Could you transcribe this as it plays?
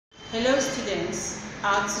Hello students,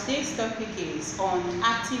 our today's topic is on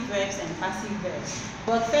active verbs and passive verbs.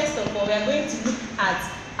 But first of all, we are going to look at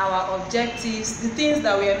our objectives, the things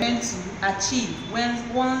that we are meant to achieve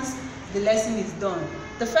once the lesson is done.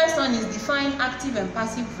 The first one is define active and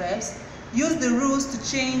passive verbs. Use the rules to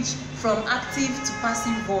change from active to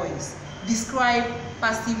passive voice. Describe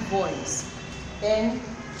passive voice. Then,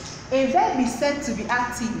 a verb is said to be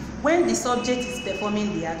active when the subject is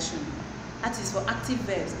performing the action. That is for active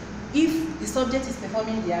verbs. If the subject is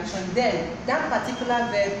performing the action, then that particular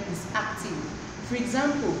verb is active. For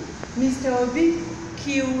example, Mr. Obi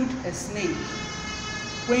killed a snake.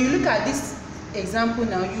 When you look at this example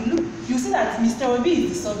now, you see that Mr. Obi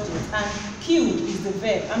is the subject and killed is the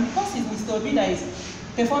verb. And because it's Mr. Obi that is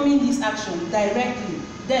performing this action directly,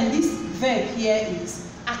 then this verb here is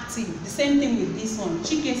active. The same thing with this one.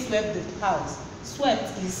 Chike swept the house.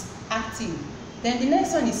 Swept is active. Then the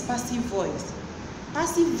next one is passive voice.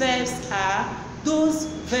 Passive verbs are those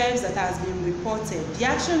verbs that has been reported. The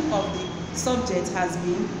action of the subject has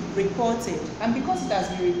been reported. And because it has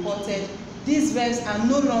been reported, these verbs are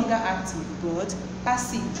no longer active but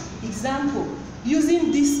passive. Example,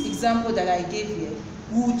 using this example that I gave here,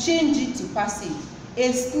 we will change it to passive.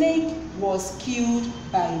 A snake was killed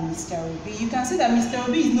by Mr. Obi. You can see that Mr.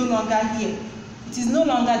 Obi is no longer here. It is no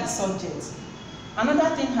longer the subject.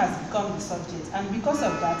 Another thing has become the subject, and because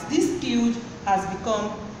of that, this killed has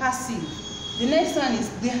become passive. The next one is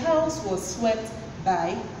the house was swept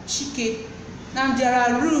by Chike. Now there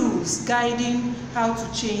are rules guiding how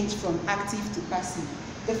to change from active to passive.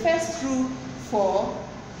 The first rule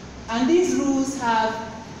and these rules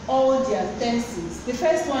have all their tenses. The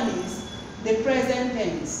first one is the present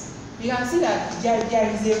tense. You can see that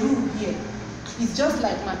there is a rule here. It's just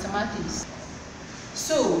like mathematics.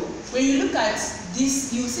 So when you look at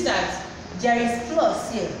this, you see that there is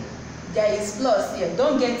plus here. There is plus here.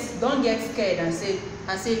 Don't get scared and say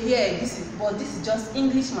here this is just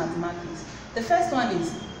English mathematics. The first one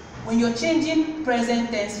is when you're changing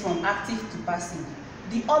present tense from active to passive,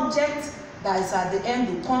 the object that is at the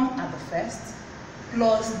end will come at the first,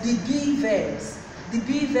 plus the be verbs. The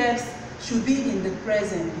be verbs should be in the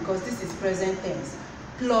present because this is present tense,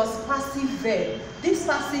 plus passive verb. This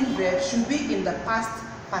passive verb should be in the past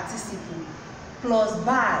participle, plus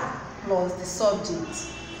by, plus the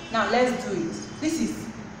subject. Now let's do it. This is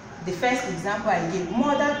the first example I gave.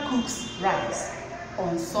 Mother cooks rice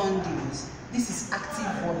on Sundays. This is active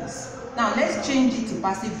voice. Now let's change it to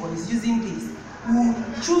passive voice using this. We'll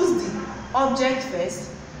choose the object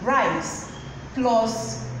first, rice,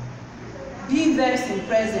 plus be verbs in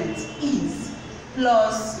present, is,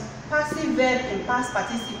 plus passive verb in past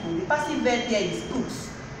participle. The passive verb here is cooks.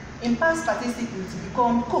 In past participle to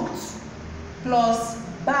become cooked, plus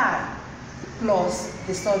by, plus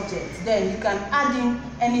the subject. Then you can add in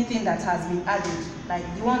anything that has been added. Like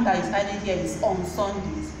the one that is added here is on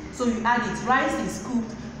Sundays. So you add it. Rice is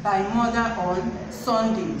cooked by mother on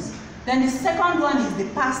Sundays. Then the second one is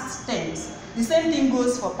the past tense. The same thing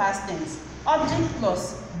goes for past tense. Object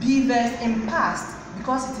plus be verb in past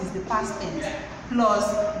because it is the past tense, plus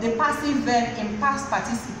the passive verb in past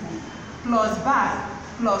participle, plus by,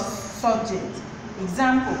 plus subject.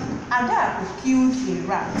 Example, Adaku killed a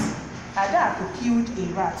rat. Adaku killed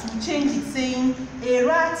a rat. We change it saying a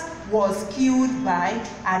rat was killed by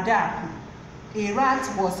Adaku. A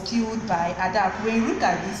rat was killed by Adaku. When you look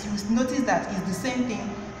at this, you notice that it's the same thing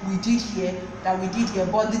we did here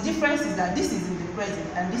but the difference is that this is in the present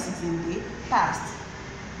and this is in the past.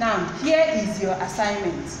 Now here is your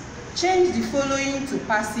assignment. Change the following to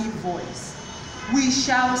passive voice. We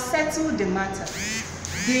shall settle the matter.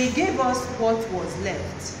 They gave us what was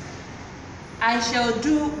left. I shall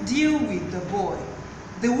deal with the boy.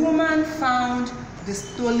 The woman found the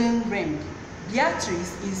stolen ring.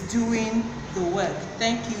 Beatrice is doing the work.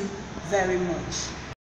 Thank you very much.